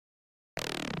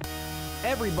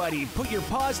Everybody, put your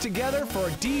paws together for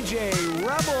DJ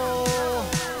Rubble.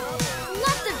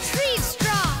 Let the trees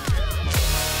drop.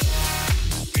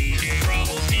 DJ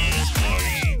Rubble dance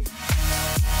party.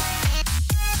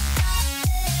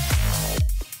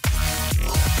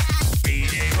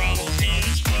 DJ Rubble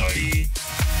dance party.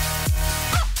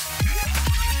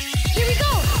 Here we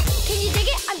go. Can you dig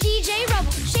it? I'm DJ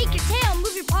Rubble. Shake your tail,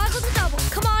 move your paws with a double.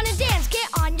 Come on and dance, get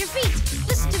on your feet.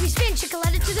 Listen to me spin,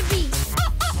 Chickaletta to the beat.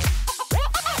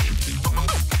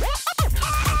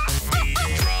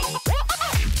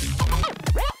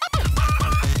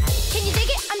 Can you dig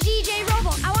it? I'm DJ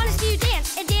Rubble. I want to see you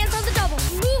dance and dance on the double.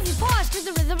 Move your paws to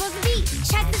the rhythm of the beat.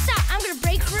 Check this out, I'm gonna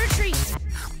break for a treat.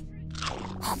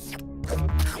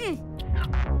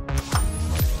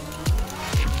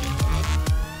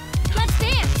 Let's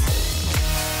dance.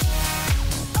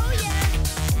 Oh yeah.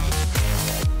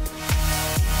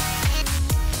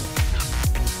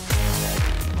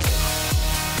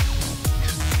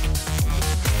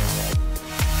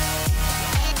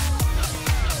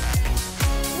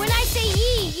 When I say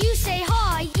yee, you say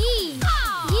haw, yee,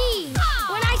 yee.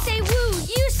 When I say woo,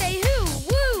 you say hoo,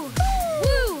 woo,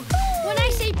 woo. When I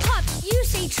say pop, you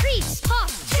say treats, pop,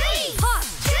 treats, pop,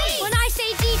 treats. When I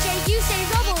say DJ, you say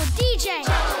rubble, DJ,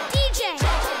 DJ.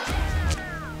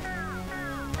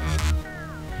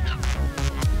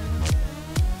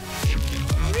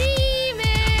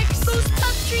 Remix. Those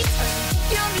pop treats are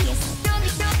yummiest, yummy,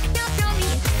 yummy,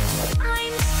 yummy.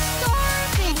 I'm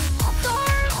starving,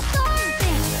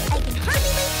 starving. I can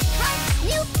hardly wait to try this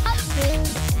new pop food.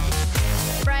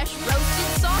 Fresh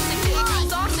roasted sausages,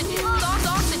 sausages,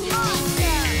 sausages.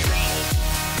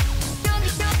 Yummy,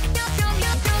 yummy, yummy,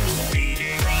 yummy. DJ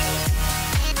Rubble.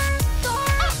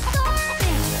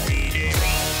 Starving. DJ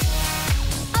Rubble.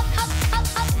 Up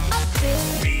food.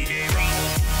 DJ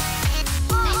Rubble.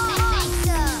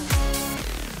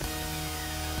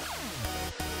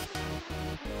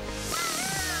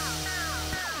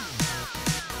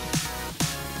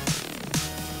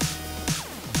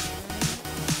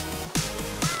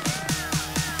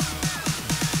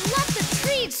 Let the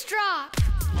treats drop.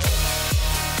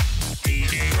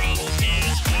 DJ Rubble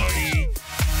dance party.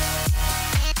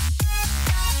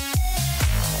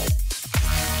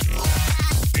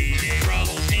 DJ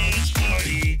Rubble dance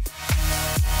party.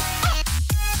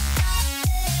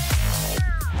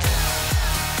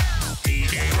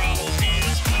 DJ Rubble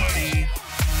dance party.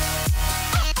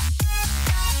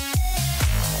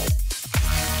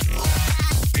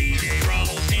 DJ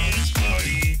Rubble dance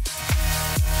party.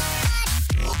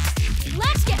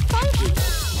 Let's get funky.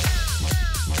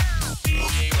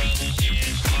 DJ Rubble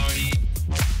dance party.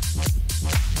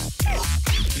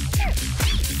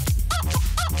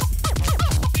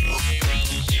 DJ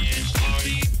Rubble dance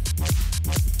party.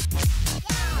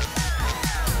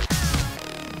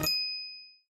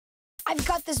 I've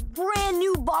got this brand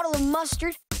new bottle of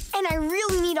mustard, and I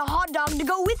really need a hot dog to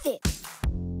go with it.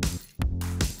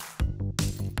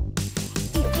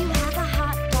 If you have a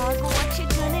hot dog, what you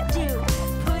gonna do?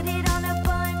 Put it on a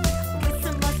bun with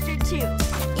some mustard too.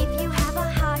 If you have a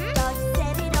hot dog,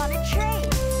 set it on a tray.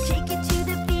 Take it to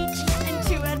the beach and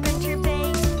to Adventure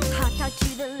Bay. Hot dog to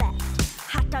the left,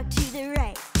 hot dog to the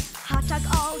right. Hot dog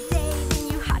all day, then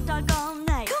you hot dog all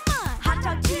night. Come on! Hot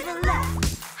dog to the left,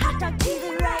 hot dog to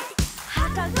the right.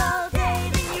 Hot dog all day,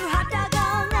 then you hot dog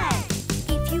all night.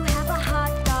 If you have a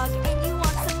hot dog and you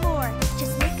want some more,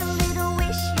 just make a little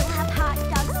wish, you'll have hot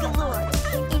dogs galore.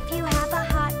 If you have a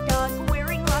hot dog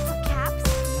wearing lots of caps,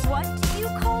 what do you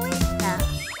call it? A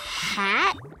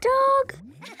hat dog?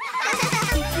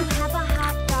 If you have a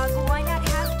hot dog, why not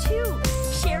have two?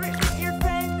 Share it with your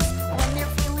friends when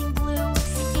they're feeling blue.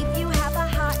 If you have a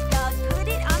hot dog, put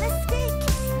it on a stick.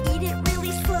 Eat it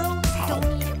really slow, don't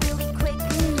eat it really quick.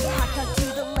 Hot dog to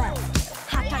the left,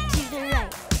 hot dog to the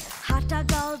right. Hot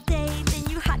dog all day, then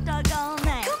you hot dog all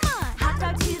night. Come on! Hot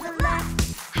dog to the left,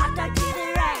 hot dog to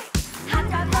the right. Hot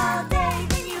dog all day,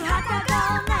 then you hot dog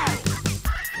all night.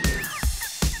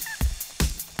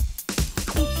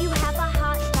 If you have a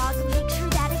hot dog, make sure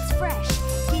that it's fresh.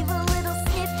 Give a little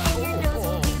sniff and your nose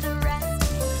will do the rest.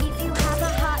 If you have a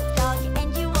hot dog and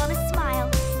you want to smile,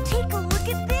 take a look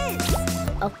at this.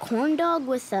 A corn dog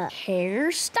with a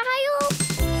hairstyle?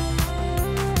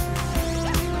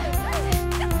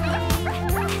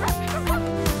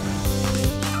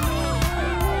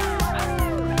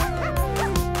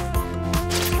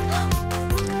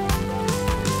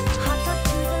 Hot dog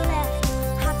to the left,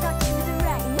 hot dog to the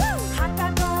right. Hot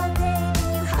dog all day, then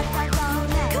you hot dog all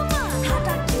night. Come on! Hot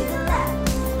dog to the left,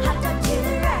 hot dog to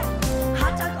the right.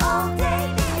 Hot dog all day,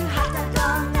 then you hot dog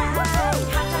all night.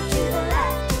 Hot dog to the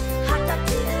left, hot dog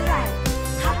to the right.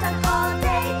 Hot dog all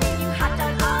day, then you hot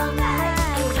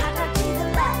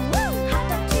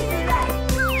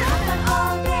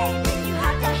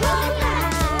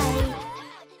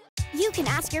You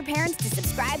can ask your parents to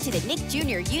subscribe to the Nick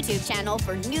Jr. YouTube channel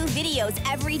for new videos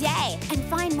every day. And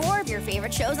find more of your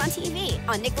favorite shows on TV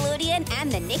on Nickelodeon and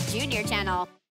the Nick Jr. channel.